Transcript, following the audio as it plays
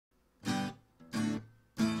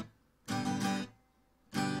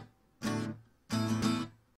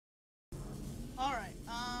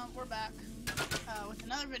back with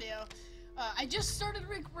another video. I just started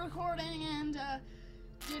recording and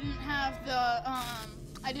didn't have the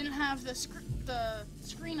I didn't have the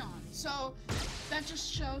screen on, so that just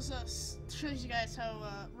shows you guys how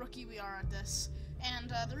rookie we are at this. And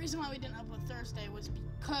the reason why we didn't upload Thursday was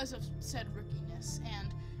because of said rookiness, and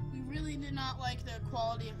we really did not like the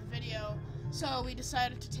quality of the video, so we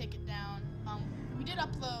decided to take it down. We did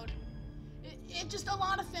upload. It just, a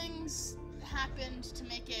lot of things happened to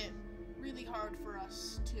make it really hard for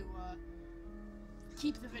us to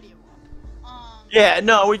keep the video up. Yeah,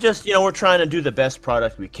 no, we just, we're trying to do the best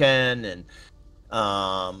product we can, and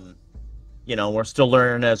we're still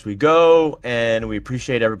learning as we go, and we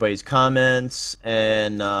appreciate everybody's comments,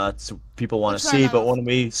 and so people want to see. But when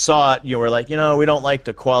we saw it, we're like, we don't like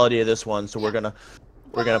the quality of this one, so we're gonna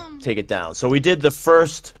take it down. So we did the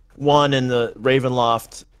first one in the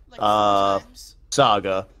Ravenloft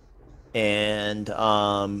saga, and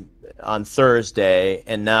on Thursday,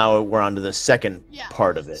 and now we're on to the second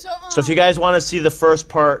part of it. So if you guys want to see the first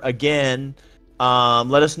part again,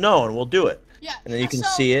 let us know and we'll do it. Yeah, and then you can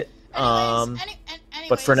see it. Anyways,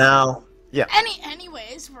 but for now,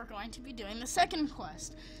 anyways, we're going to be doing the second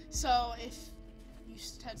quest. So if you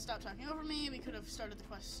had stopped talking over me, we could have started the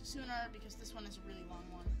quest sooner, because this one is a really long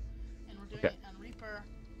one, and we're doing it on Reaper.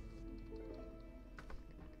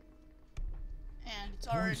 And it's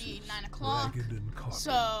already 9 o'clock,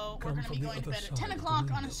 so we're going to be going to bed at 10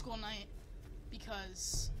 o'clock on a school night,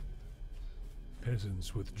 because...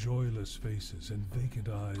 Peasants with joyless faces and vacant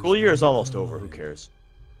eyes... School year is almost over, who cares?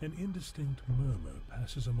 An indistinct murmur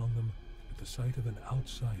passes among them at the sight of an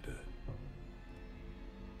outsider.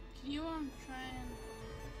 Can you, try and...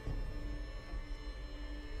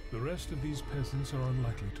 The rest of these peasants are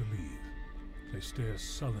unlikely to leave. They stare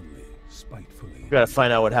sullenly, spitefully. We gotta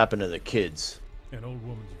find out what happened to the kids. The old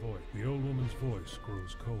woman's voice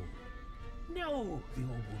grows cold. No, the old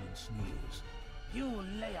woman sneers. You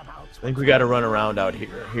layabouts. I think we gotta run around out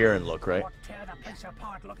here and look, right? Or tear the place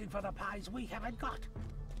apart looking for the pies we haven't got.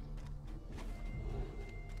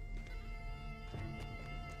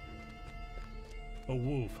 A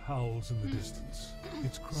wolf howls in the distance.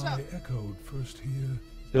 Its cry echoed first here.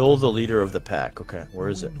 Still the leader of the pack. Okay, where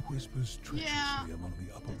is it? Whispers treacherously among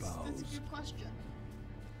the upper boughs. That's a good question.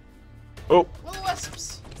 Oh.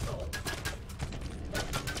 Will-o-wisps.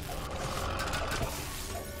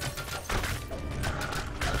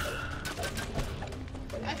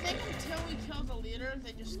 I think until we kill the leader,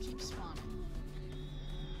 they just keep spawning.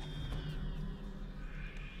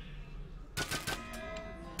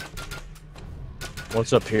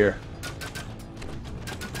 What's up here?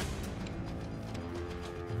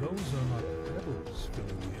 Those are not pebbles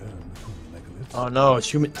filling the urn, megaliths. Oh no, it's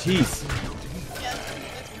human teeth. Yeah, that's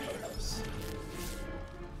pretty gross.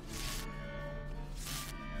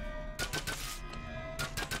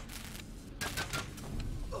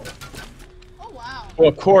 Oh wow. Oh,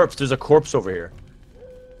 a corpse. There's a corpse over here.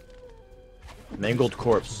 Mangled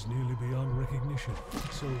corpse. Nearly beyond recognition.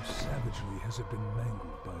 So savagely has it been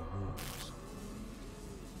mangled by wolves.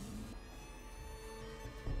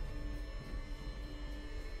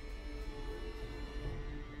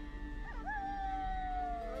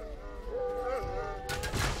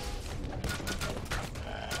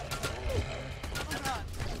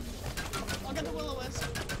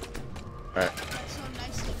 Alright. That's so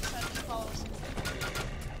nice to decide to follow us.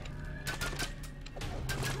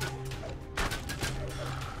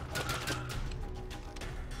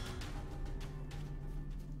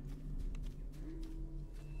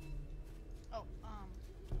 Oh,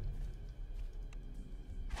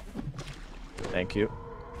 Thank you.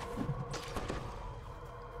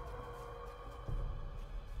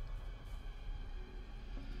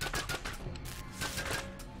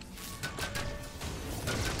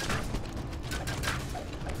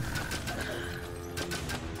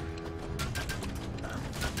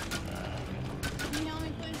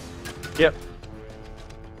 Yep.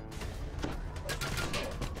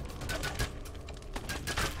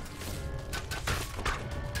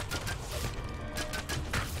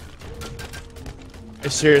 I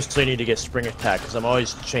seriously need to get spring attack, because I'm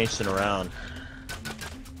always chasing around,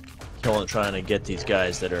 trying to get these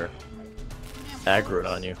guys that are aggroed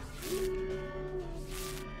on you.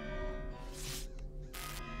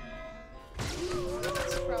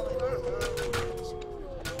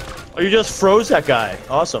 Oh, you just froze that guy.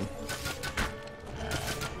 Awesome.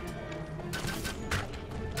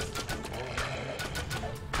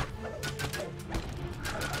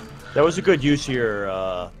 That was a good use of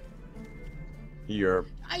your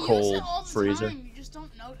cold freezer. You just don't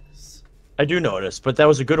notice. I do notice, but that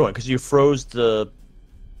was a good one because you froze the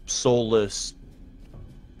soulless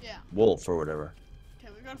wolf or whatever.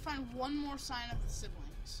 Okay, we gotta find one more sign of the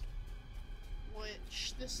siblings.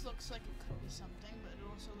 Which, this looks like it could be something, but it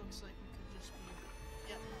also looks like it could just be...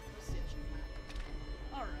 Yep, no, that's the edge of the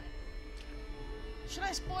map. Alright. Should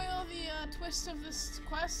I spoil the twist of this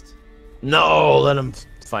quest? No, let them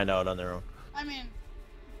find out on their own. I mean,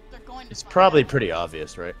 they're going to It's find probably out. pretty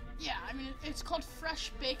obvious, right? Yeah, I mean, it's called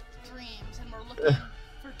Fresh Baked Dreams, and we're looking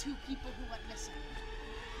for 2 people who went missing.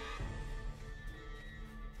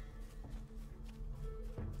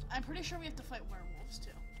 I'm pretty sure we have to fight werewolves,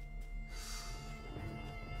 too.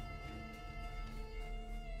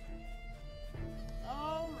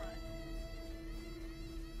 Alright.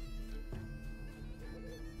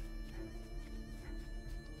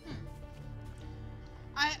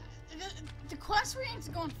 The quest where you need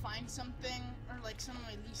to go and find something are like some of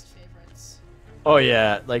my least favorites. Oh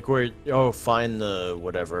yeah, like find the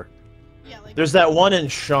whatever. Yeah, like There's that one in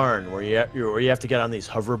Sharn where you have to get on these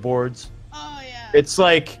hoverboards. oh yeah. It's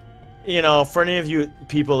like, you know, for any of you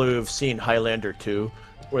people who've seen Highlander 2,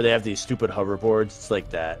 where they have these stupid hoverboards, it's like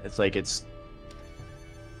that. It's like it's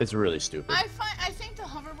really stupid. I think the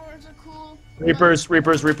hoverboards are cool. Reapers.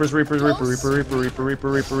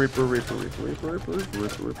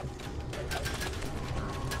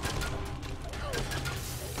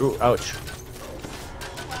 Ooh, ouch.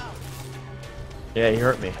 Wow. Yeah, he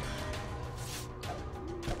hurt me.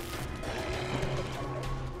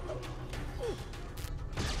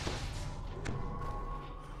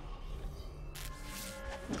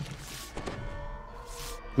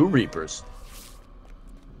 Who Reapers?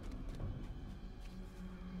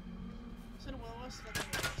 Is it a will-o-wisp?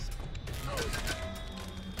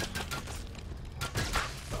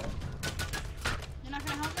 You're not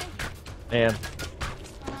gonna help me? Man.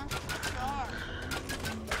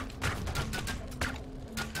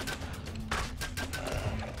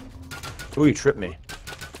 Ooh, you tripped me.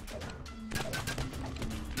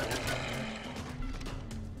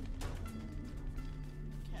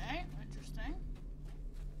 Okay, interesting.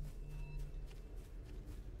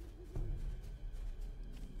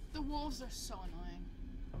 The wolves are so annoying.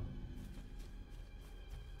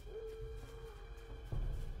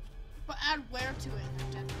 But add where to it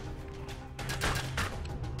and they're dead.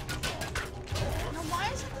 Now why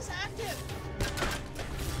isn't this active?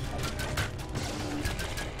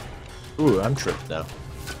 Ooh, I'm tripped now. All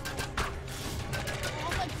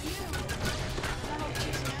like you. That'll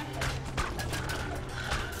chase me after.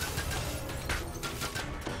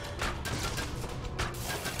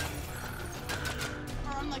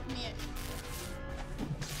 Or unlike me.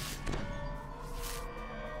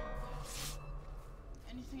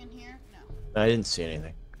 Anything in here? No. I didn't see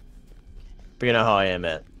anything. But you know how I am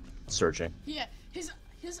at searching. Yeah, his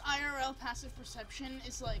IRL passive perception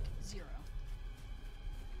is like 0.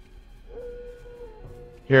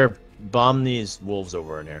 Here, bomb these wolves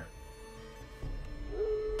over in here.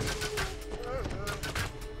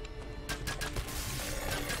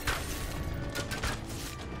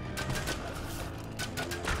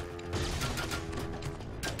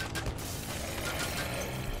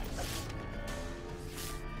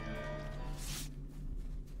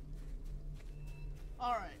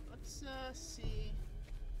 Alright, let's see.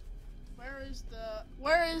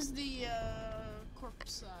 Where is the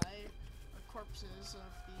corpse or corpses of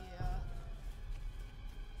the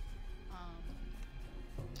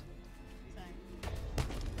thing?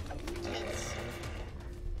 Kids.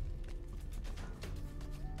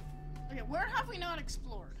 Okay, where have we not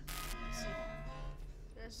explored? Let's see.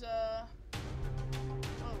 There's oh.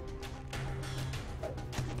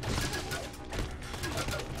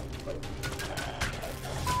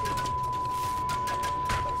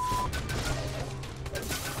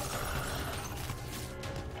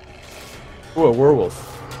 Ooh, a werewolf.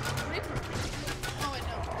 Reaper. Oh wait,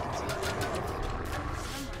 no. It's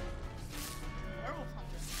werewolf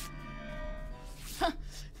hunter.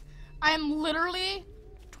 I am literally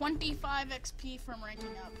 25 XP from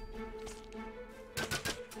ranking up.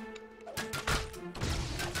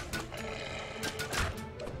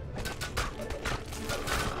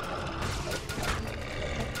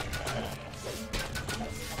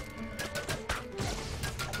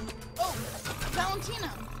 Oh,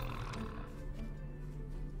 Valentina.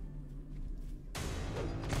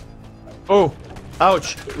 Oh,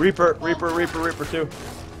 ouch. Reaper too.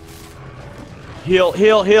 Heal,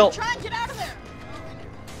 heal, heal. Try and get out of there.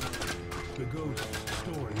 The ghost's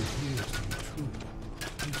story appears to be true.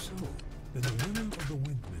 If so, then the women of the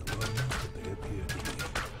windmill are not what they appear to be,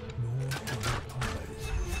 nor are their eyes.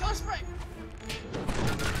 Go spray.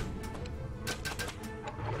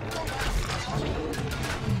 Oh, wow.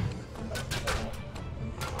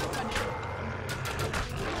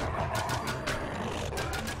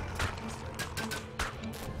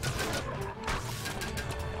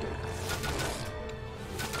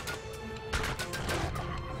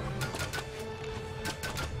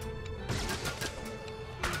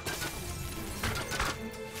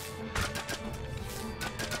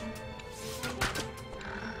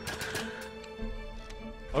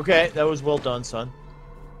 Okay, that was well done, son.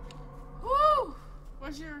 Woo!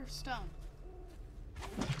 Where's your stone?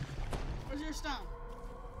 Where's your stone?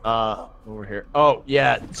 Over here. Oh,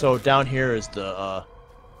 yeah. So down here is the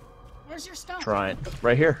Where's your stone? shrine.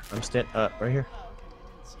 Right here. I'm right here. Oh, okay. I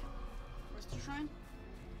didn't see it. Where's the shrine?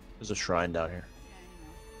 There's a shrine down here.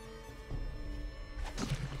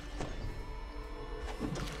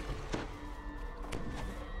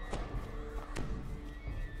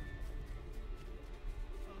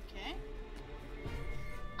 Yeah, okay.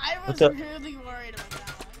 I was really worried about that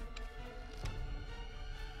one.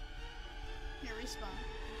 Here, respawn.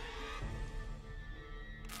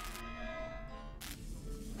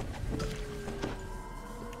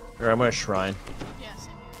 Here, I'm gonna shrine. Yeah,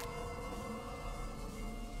 same here.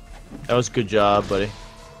 That was a good job, buddy.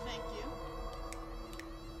 Thank you.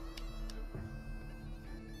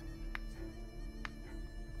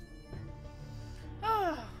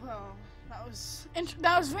 Oh, well,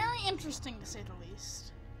 that was very interesting to say the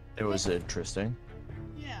least. It was interesting.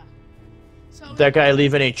 Yeah. So Did that guy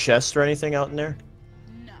leave any chests or anything out in there?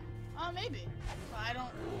 no. Maybe. But I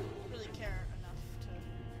don't really care enough to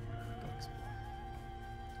go explore.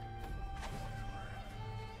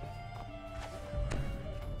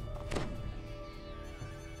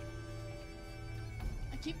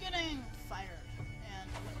 I keep getting fired and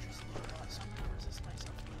electricity, so I'm gonna resist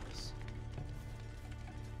myself to this.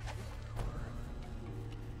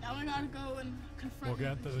 Now we gotta go and confront.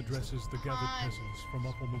 Morgantha addresses the gathered peasants from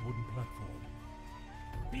up on the wooden platform.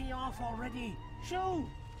 Be off already. Shoo!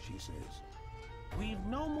 She says, We've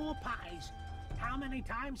no more pies. How many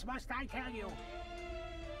times must I tell you?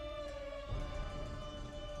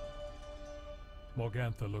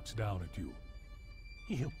 Morgantha looks down at you.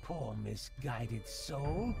 You poor misguided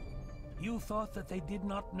soul. You thought that they did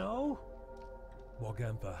not know?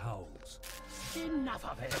 Morgantha howls. Enough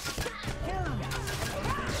of it. Kill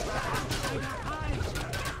them.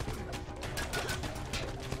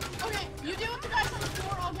 Okay, you deal with the guys on the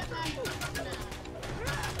floor, I'll get back to you.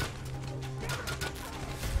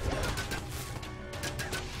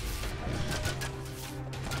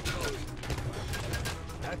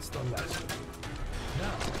 That's the lesson.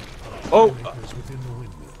 Now, Oh! is within the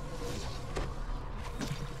windmill.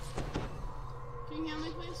 Can you heal me,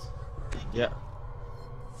 please? Thank you. Yeah.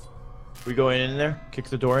 We go in there? Kick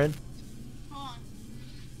the door in? Hold on.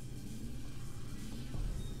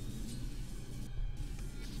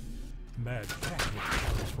 Mad cat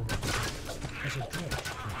comes from upstairs as a dredge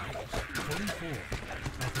comes, pulling forth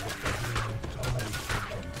out of the bubbling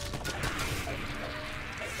tide.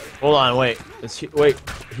 Hold on, wait. Wait.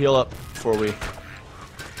 Heal up before we...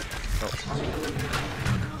 Oh.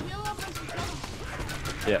 We'll heal up as we go.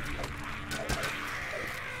 Yeah.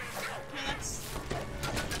 Okay, that's...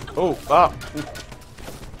 Oh, ah! Ooh.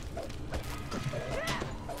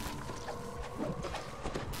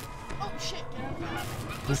 Oh, shit. Get out of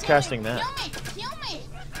here. Who's Heal casting me. that? Heal me! Heal me!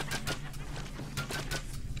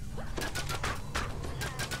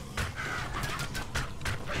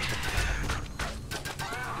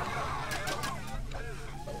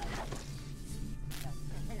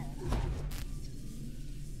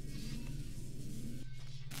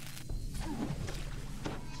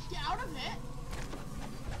 Get out of it!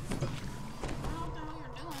 I don't know what the hell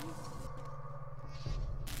you're doing.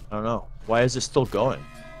 I don't know. Why is it still going?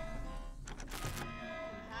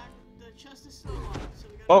 The chest is still locked, so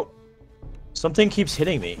we gotta... Oh! Something keeps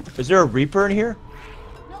hitting me. Is there a Reaper in here?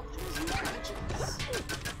 No, there's more witches.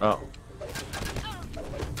 Oh.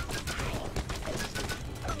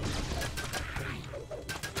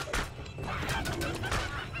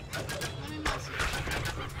 Let me mess with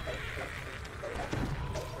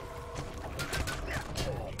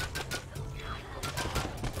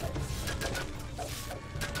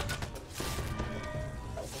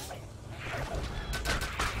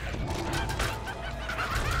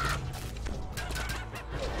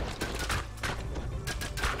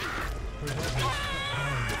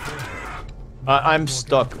I'm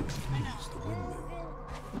stuck.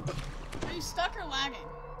 Are you stuck or lagging?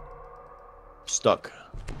 Stuck.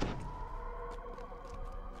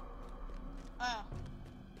 Oh.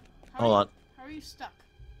 Hold on. How are you stuck?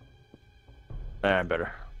 I'm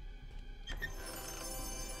better.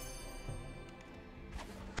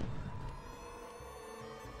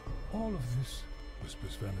 All of this,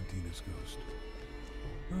 whispers Valentina's ghost.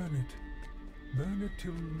 Burn it. Burn it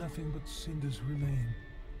till nothing but cinders remain.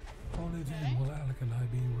 Only then will Alec and I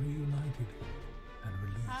be reunited and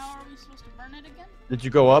released. How are we supposed to burn it again? Did you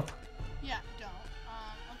go up? Yeah, don't.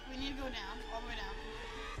 We need to go down, all the way down.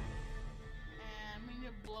 And we need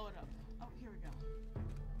to blow it up. Oh, here we go.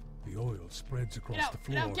 The oil spreads across Get out, the get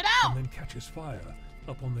floor out, get out! and then catches fire,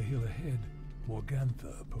 Up on the hill ahead,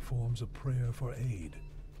 Morgantha performs a prayer for aid,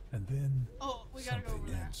 and then Oh, we gotta go over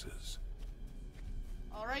something there. answers.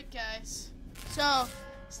 Alright, guys. So,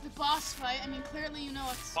 it's the boss fight. I mean, clearly you know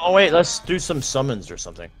it's... Oh wait, let's do some summons or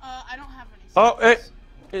something. I don't have any Oh, hey,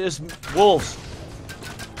 summons. it's wolves.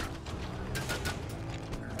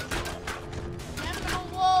 Criminal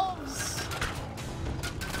wolves!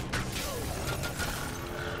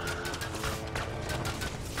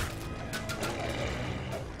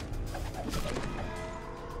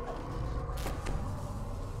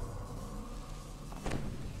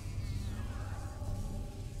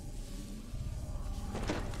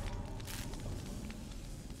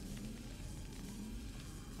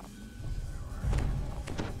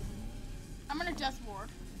 I'm gonna death ward.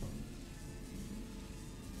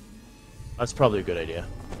 That's probably a good idea.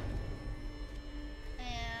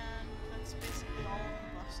 And that's basically all of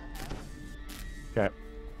the buffs I have. Okay.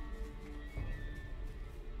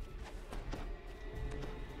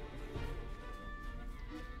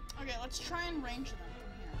 Okay, let's try and range them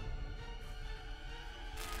from here.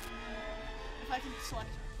 If I can select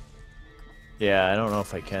her. Yeah, I don't know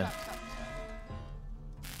if I can. Stop, stop, stop.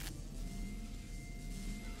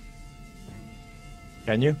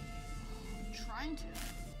 Can you? I'm trying to.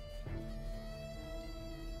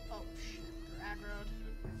 Oh shit, they're aggroed.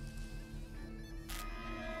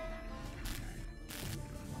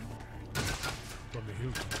 From the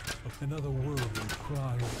hill, another whirlwind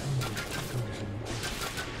cry of anguish echoes in the air.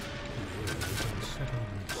 The air is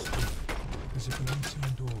unsettlingly still, as if an unseen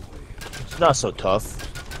doorway has just It's not so tough.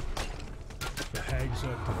 The hags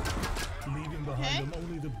are dead, leaving behind Okay. them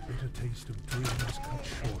only the bitter taste of dreams cut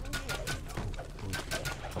short and hope broken.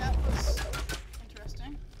 That was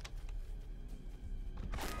interesting.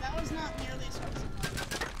 That was not nearly as hard as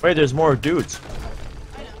it was. Wait, there's more dudes.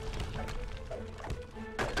 I know.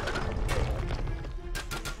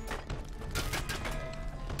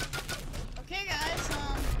 Okay, guys.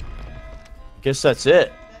 Guess that's it.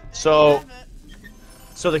 There So- you have it.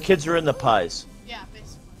 So the kids are in the pies. Yeah,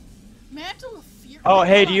 basically. Mantle of Fury. Oh,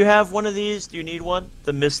 hey, Hold do you on. have one of these? Do you need one?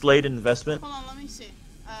 The mislaid investment? Hold on, let me see.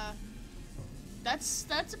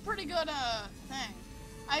 That's a pretty good thing.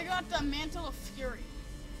 I got the Mantle of Fury,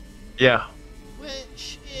 Yeah.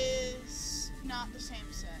 which is not the same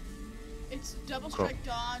set. It's double Cool. strike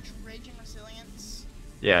dodge, raging resilience.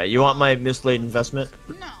 Yeah, you want my mislaid investment?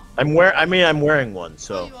 No. I'm wearing one, Oh,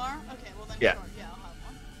 so. you are? Okay, well then Yeah. sure. Yeah, I'll have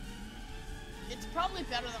one. It's probably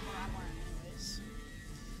better than what I'm wearing anyways.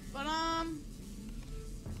 But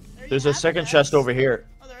there you There's a have it, second guys. chest over here.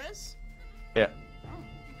 Oh, there is? Yeah. Oh, okay.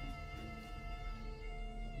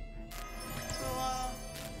 So,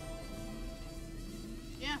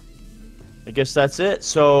 yeah. I guess that's it.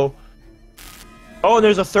 So. Oh, and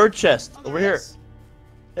there's a third chest Oh, over there here. is?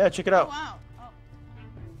 Yeah, check it Oh, out. wow. Oh,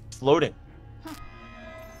 It's floating.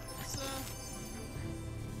 it's,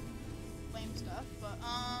 lame stuff, but,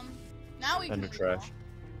 now we Under can trash. recall.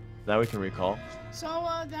 Now we can recall. So,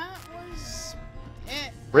 that was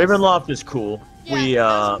it. Ravenloft is cool. Yeah, that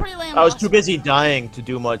was a pretty lame I was boss too busy fight. dying to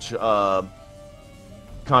do much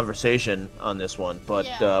conversation on this one, but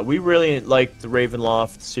Yeah. we really like the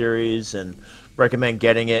Ravenloft series and recommend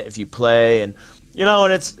getting it if you play. And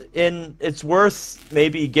and it's worth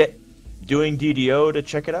maybe doing DDO to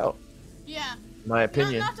check it out. Yeah. In my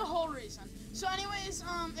opinion. Not the whole reason. So anyways,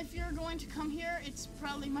 if you're going to come here, it's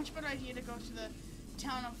probably a much better idea to go to the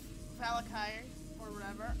town of Valakai or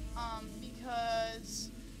whatever, because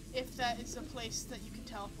if that is a place that you can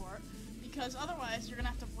teleport, because otherwise you're gonna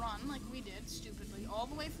have to run like we did, stupidly, all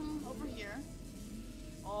the way from over here,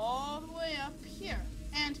 all the way up here.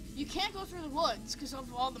 And you can't go through the woods because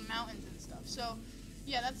of all the mountains and stuff. So,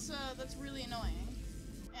 yeah, that's really annoying.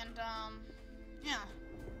 And, yeah.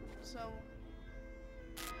 So...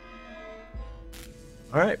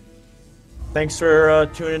 All right. Thanks for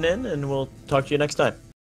tuning in, and we'll talk to you next time.